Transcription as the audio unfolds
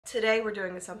Today we're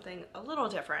doing something a little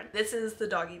different. This is the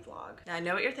doggy vlog. Now I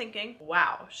know what you're thinking.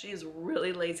 Wow, she is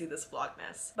really lazy this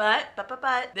Vlogmas. But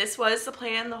this was the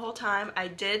plan the whole time. I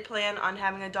did plan on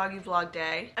having a doggy vlog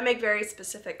day. I make very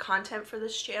specific content for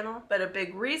this channel, but a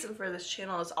big reason for this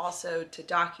channel is also to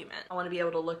document. I want to be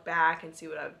able to look back and see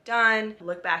what I've done,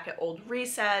 look back at old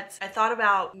resets. I thought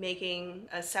about making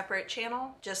a separate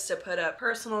channel just to put up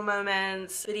personal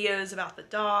moments, videos about the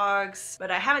dogs,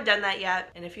 but I haven't done that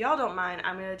yet. And if y'all don't mind,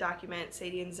 I'm gonna document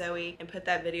Sadie and Zoe and put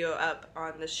that video up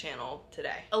on this channel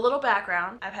today. A little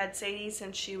background, I've had Sadie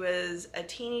since she was a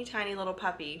teeny tiny little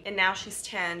puppy, and now she's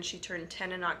 10. She turned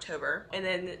 10 in October. And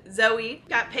then Zoe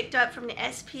got picked up from the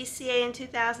SPCA in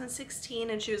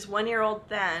 2016, and she was 1 year old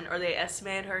then, or they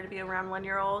estimated her to be around 1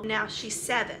 year old. Now she's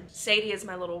 7. Sadie is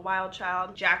my little wild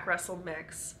child, Jack Russell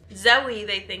mix. Zoe,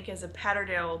 they think, is a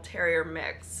Patterdale Terrier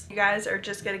mix. You guys are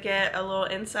just gonna get a little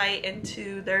insight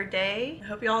into their day. I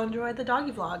hope you all enjoyed the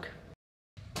doggy vlog.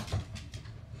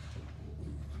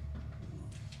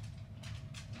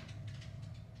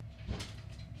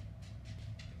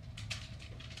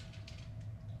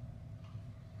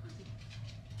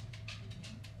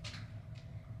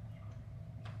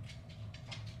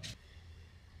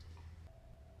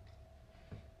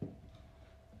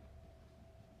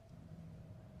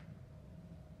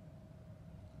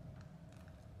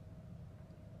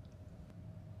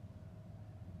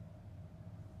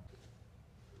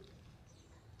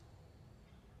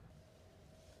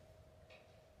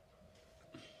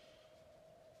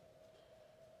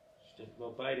 Just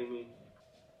about biting me.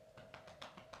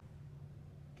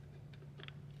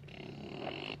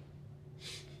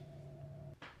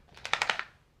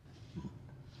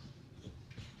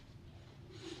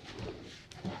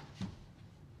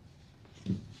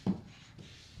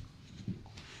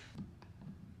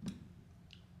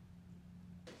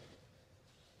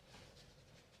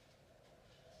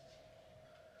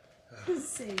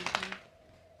 Sadie.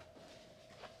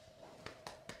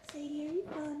 Sadie, are you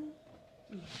funny?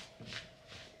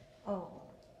 Oh.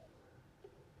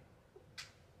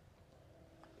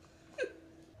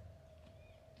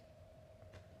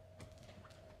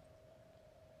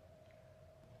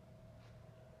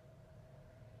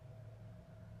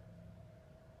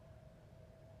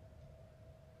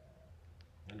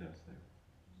 I know it's there.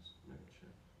 Just making sure.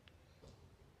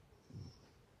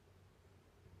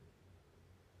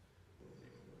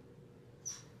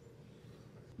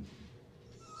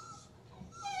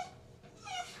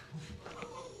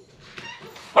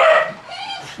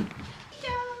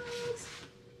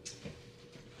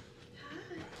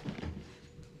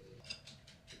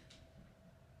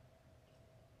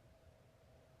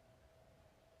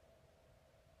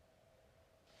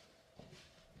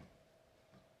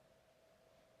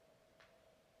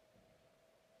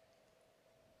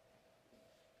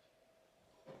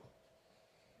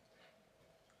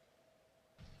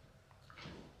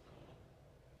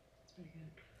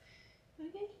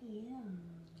 Look at him.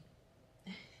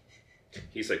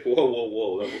 He's like, whoa, whoa,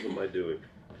 whoa, what am I doing?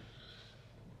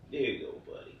 There you go,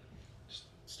 buddy. Just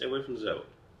stay away from Zoe.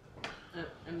 Oh,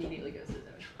 immediately goes to Zoe.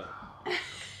 Oh.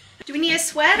 Do we need a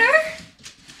sweater?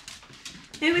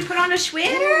 Maybe we put on a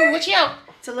sweater? Ooh, watch out!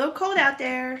 It's a little cold out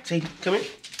there. Sadie, come here.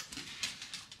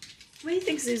 What do you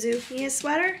think, Zuzu? You need a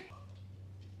sweater?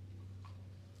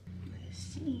 Let's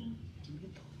see. Give me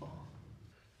a ball.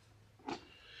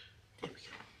 There we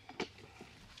go.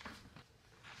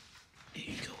 There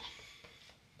you go.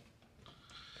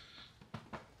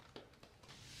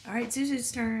 All right,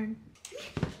 Zuzu's turn.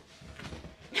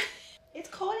 It's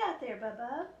cold out there,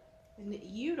 Bubba. And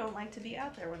you don't like to be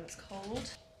out there when it's cold.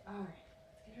 All right,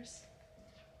 let's get her.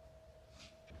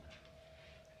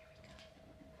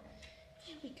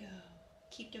 Here we go.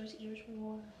 Keep those ears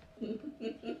warm.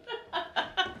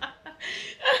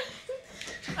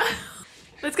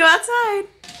 Let's go outside.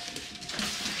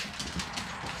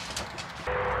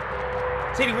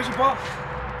 Sadie, where's your ball?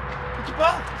 Where's your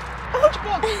ball? Where's your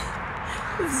ball?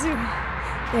 Zoom.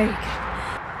 There you go.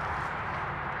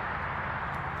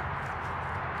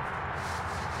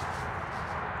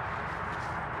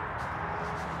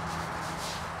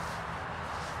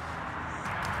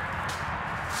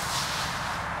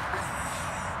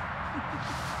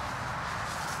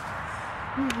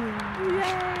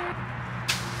 Yay!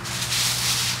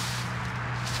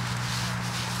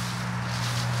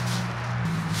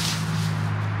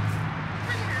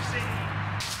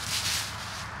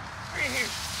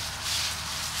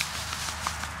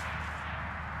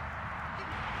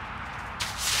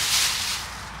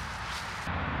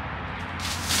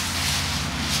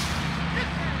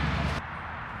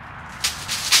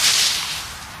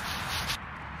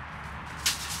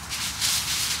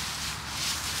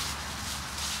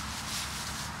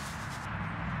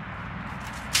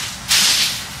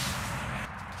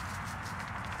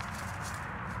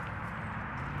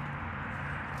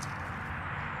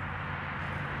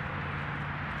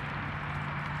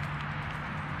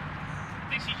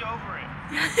 she's over it.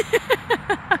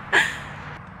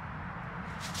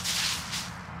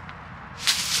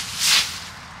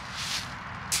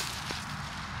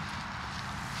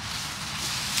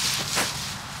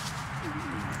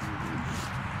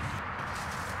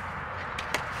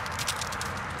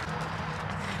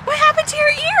 What happened to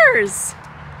your ears?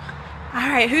 All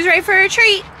right, who's ready for a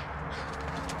treat?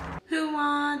 Who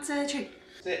wants a treat?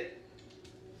 Sit.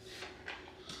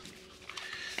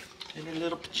 In her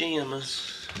little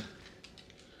pajamas.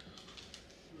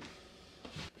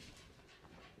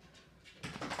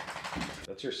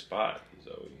 That's your spot,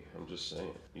 Zoe. I'm just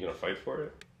saying. You gonna fight for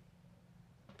it?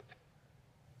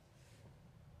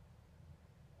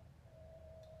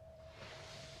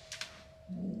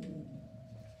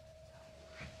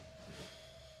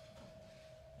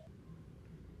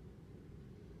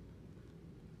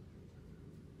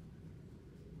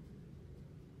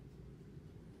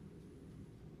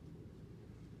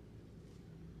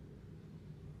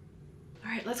 All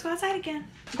right, let's go outside again.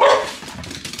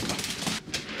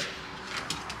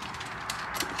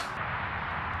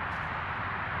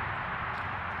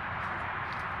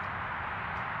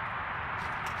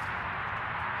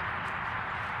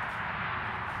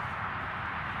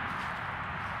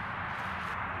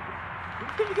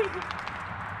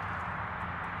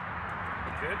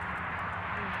 Good?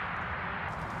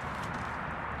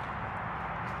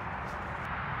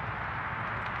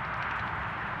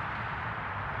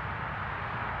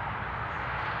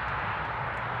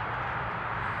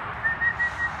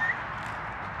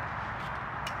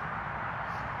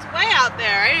 It's way out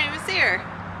there. I didn't even see her.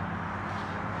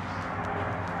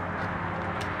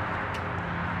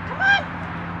 Come on.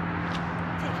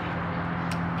 Take it.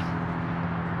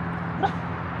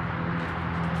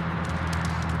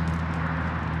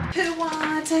 Who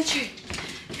wants a treat?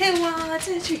 Who wants a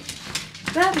treat?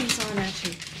 Puppies want a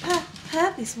treat.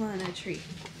 Puppies want a treat.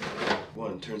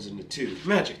 One turns into two.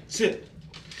 Magic. Sit.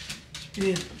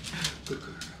 Yeah. Good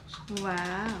girls.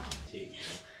 Wow. Take it.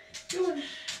 Good one.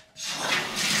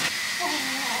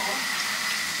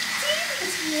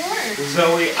 It's warm.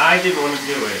 Zoe, I didn't want to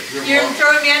do it. You're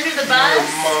throwing me under the bus? Your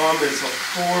mom is a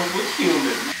horrible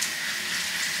human.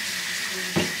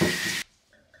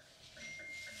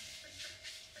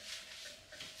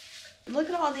 Look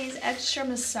at all these extra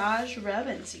massage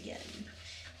rubbings you get.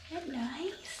 Isn't that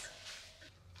nice?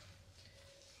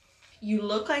 You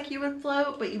look like you would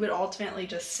float, but you would ultimately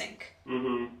just sink.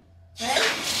 Mm-hmm. Right?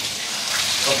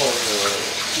 Oh,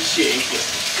 shake it.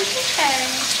 It's okay.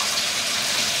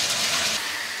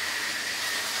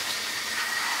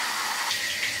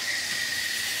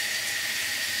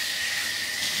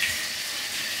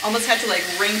 Almost had to like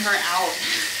wring her out.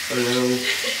 I know.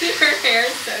 Her hair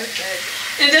is so thick.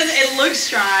 It looks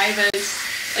dry, but it's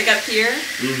like up here.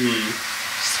 Mm-hmm.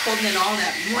 Just holding in all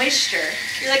that moisture.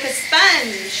 You're like a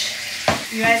sponge.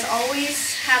 You guys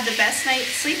always have the best night's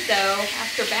sleep though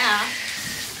after bath.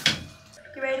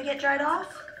 You ready to get dried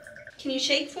off? Can you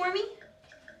shake for me?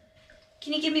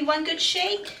 Can you give me one good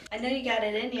shake? I know you got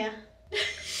it in ya.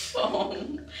 Oh,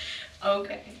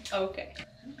 okay, okay.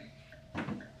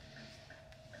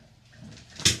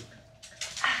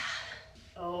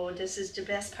 Oh, this is the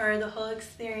best part of the whole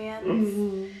experience.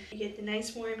 Mm-hmm. You get the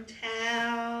nice warm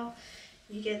towel.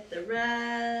 You get the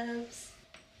rubs.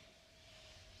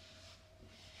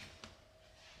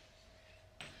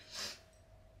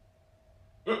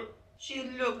 She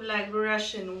looked like a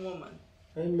Russian woman.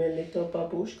 I'm a little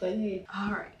babushka.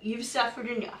 All right, you've suffered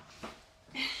enough.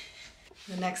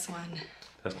 The next one.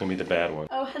 That's gonna be the bad one.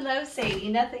 Oh, hello, Sadie.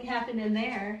 Nothing happened in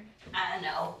there. I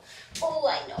know. Oh,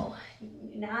 I know.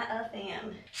 Not a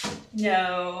fan.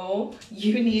 No,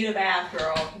 you need a bath,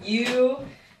 girl. You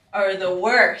are the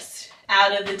worst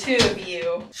out of the two of you.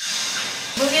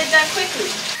 We'll get that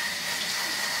quickly.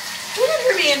 Look at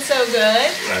her being so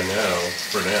good. I know,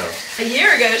 for now. A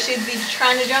year ago, she'd be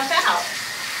trying to jump out.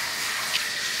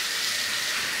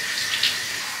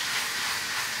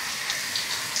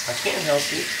 I can't help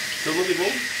you. Don't look at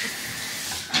me.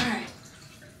 All right.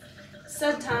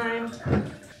 Sub time.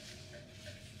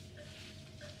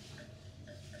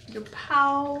 Your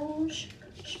paws.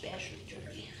 Especially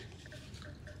dirty.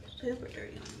 Super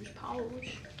dirty on your paws.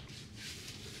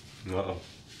 Uh-oh.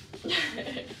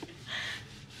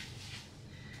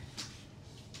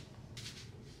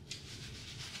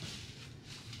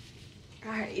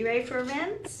 Alright, you ready for a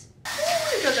rinse? Ooh,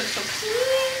 it looks so clean.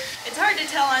 It's hard to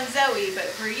tell on Zoe, but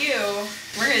for you,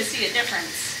 we're going to see a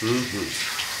difference. Mm-hmm.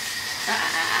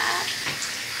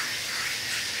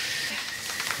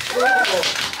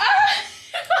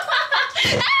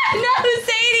 No,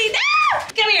 Sadie, no!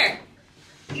 Come here.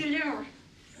 You do.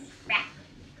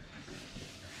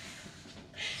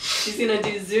 She's gonna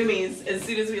do zoomies as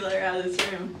soon as we let her out of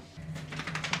this room.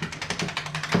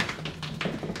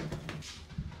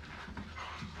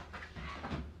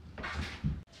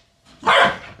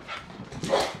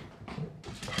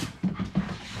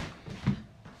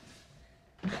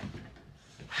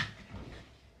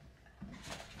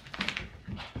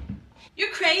 You're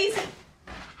crazy.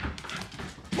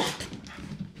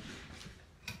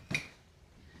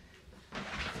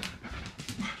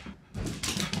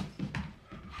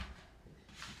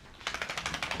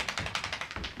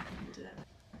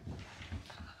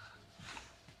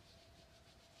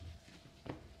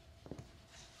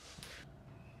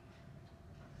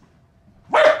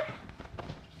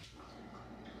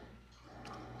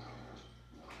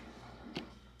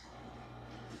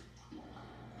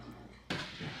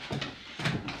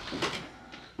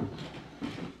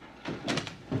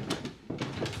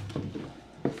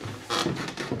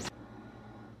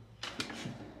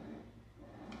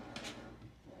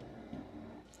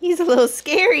 He's a little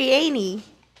scary, ain't he?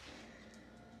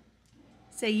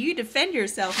 So you defend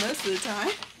yourself most of the time.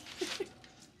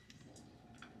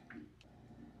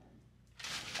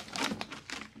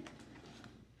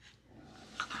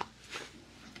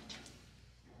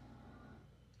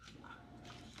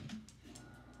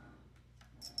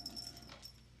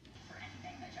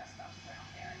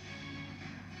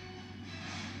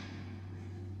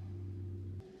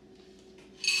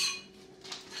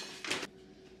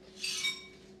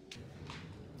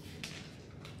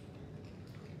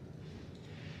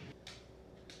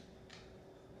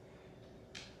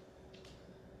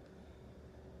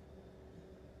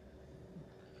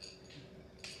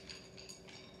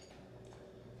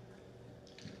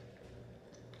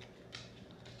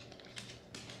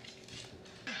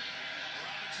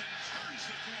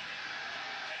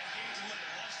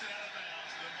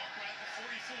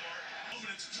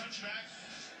 Touchback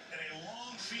and a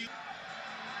long field.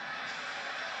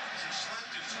 He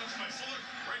slapped and touched by Fuller.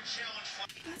 Great challenge.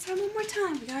 Let's have one more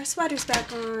time. We got our sweaters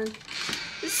back on.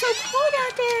 It's so cold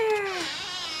out there.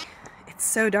 It's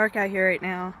so dark out here right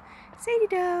now. Sadie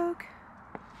dog.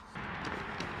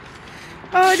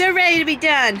 Oh, they're ready to be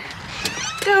done.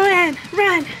 Go in,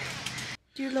 run.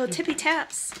 Do your little tippy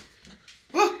taps.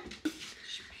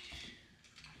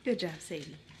 Good job,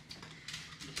 Sadie.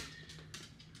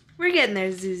 We're getting there,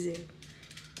 Zuzu.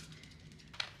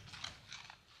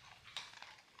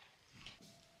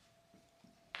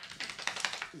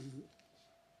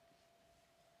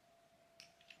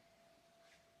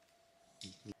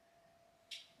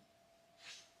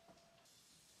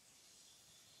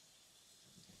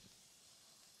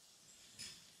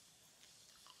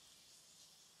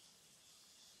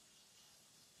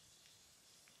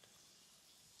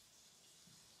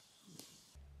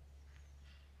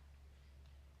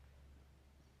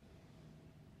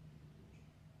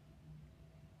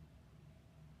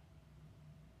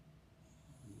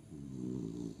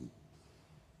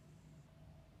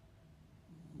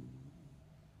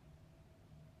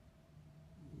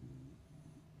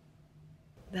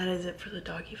 That is it for the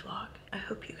doggy vlog. I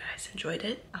hope you guys enjoyed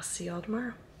it. I'll see y'all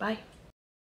tomorrow. Bye.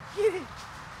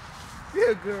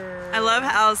 Good girl. I love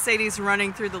how Sadie's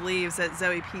running through the leaves that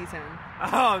Zoe pees in.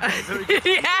 Oh, okay.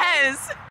 Yes!